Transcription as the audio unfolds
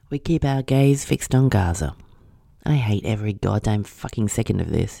We keep our gaze fixed on Gaza. I hate every goddamn fucking second of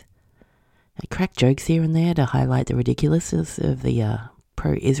this. I crack jokes here and there to highlight the ridiculousness of the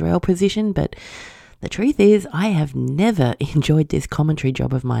pro-Israel position, but the truth is I have never enjoyed this commentary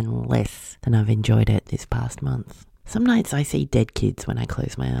job of mine less than I've enjoyed it this past month. Some nights I see dead kids when I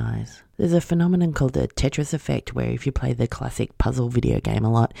close my eyes. There's a phenomenon called the Tetris effect where if you play the classic puzzle video game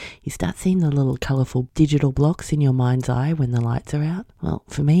a lot, you start seeing the little colourful digital blocks in your mind's eye when the lights are out. Well,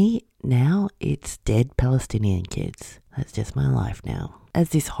 for me, now it's dead Palestinian kids. That's just my life now. As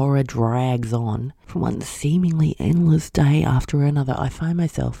this horror drags on, from one seemingly endless day after another, I find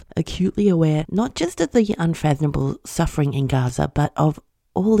myself acutely aware not just of the unfathomable suffering in Gaza, but of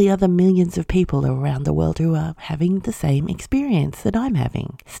all the other millions of people around the world who are having the same experience that I'm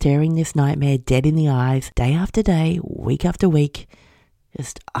having. Staring this nightmare dead in the eyes, day after day, week after week,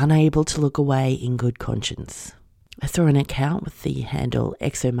 just unable to look away in good conscience. I saw an account with the handle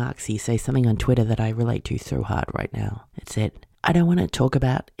ExoMarxy say something on Twitter that I relate to so hard right now. It said, I don't want to talk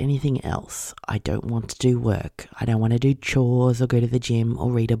about anything else. I don't want to do work. I don't want to do chores or go to the gym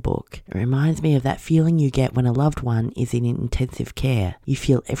or read a book. It reminds me of that feeling you get when a loved one is in intensive care. You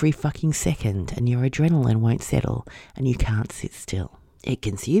feel every fucking second and your adrenaline won't settle and you can't sit still. It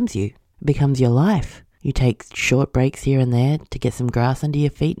consumes you. It becomes your life. You take short breaks here and there to get some grass under your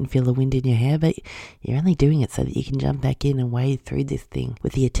feet and feel the wind in your hair, but you're only doing it so that you can jump back in and wade through this thing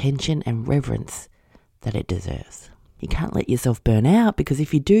with the attention and reverence that it deserves. You can't let yourself burn out because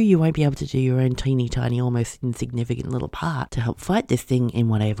if you do, you won't be able to do your own teeny tiny, almost insignificant little part to help fight this thing in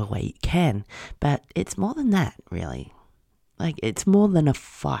whatever way you can. But it's more than that, really. It's more than a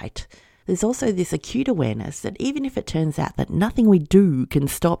fight. There's also this acute awareness that even if it turns out that nothing we do can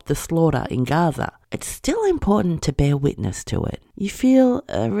stop the slaughter in Gaza, it's still important to bear witness to it. You feel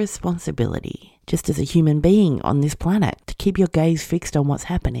a responsibility, just as a human being on this planet, to keep your gaze fixed on what's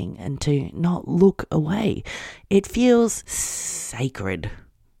happening and to not look away. It feels sacred.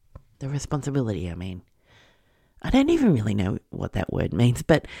 The responsibility, I mean. I don't even really know what that word means,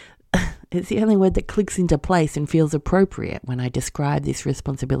 but it's the only word that clicks into place and feels appropriate when I describe this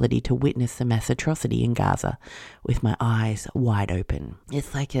responsibility to witness the mass atrocity in Gaza with my eyes wide open.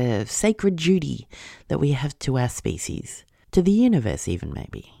 It's like a sacred duty that we have to our species, to the universe even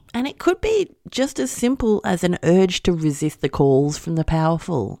maybe. And it could be just as simple as an urge to resist the calls from the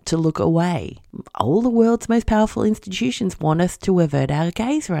powerful, to look away. All the world's most powerful institutions want us to avert our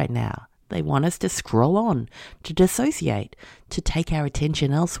gaze right now. They want us to scroll on, to dissociate, to take our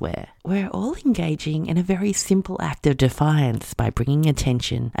attention elsewhere. We're all engaging in a very simple act of defiance by bringing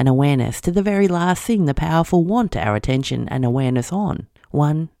attention and awareness to the very last thing the powerful want our attention and awareness on,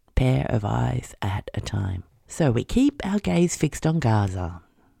 one pair of eyes at a time. So we keep our gaze fixed on Gaza,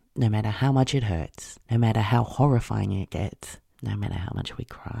 no matter how much it hurts, no matter how horrifying it gets, no matter how much we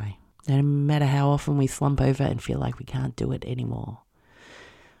cry, no matter how often we slump over and feel like we can't do it anymore.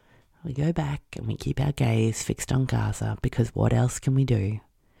 We go back and we keep our gaze fixed on Gaza because what else can we do?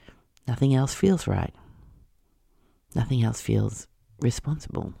 Nothing else feels right. Nothing else feels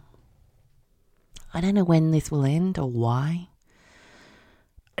responsible. I don't know when this will end or why.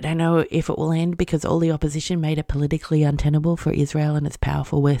 I don't know if it will end because all the opposition made it politically untenable for Israel and its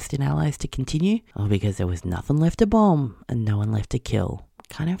powerful Western allies to continue, or because there was nothing left to bomb and no one left to kill.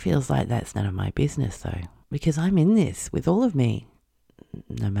 Kind of feels like that's none of my business though, because I'm in this with all of me.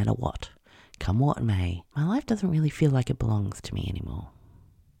 No matter what, come what may, my life doesn't really feel like it belongs to me anymore.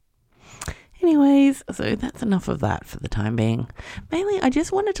 Anyways, so that's enough of that for the time being. Mainly, I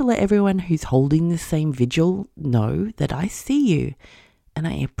just wanted to let everyone who's holding this same vigil know that I see you, and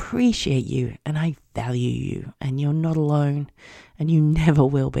I appreciate you, and I value you, and you're not alone, and you never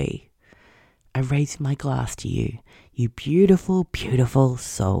will be. I raise my glass to you, you beautiful, beautiful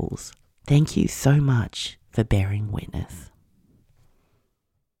souls. Thank you so much for bearing witness.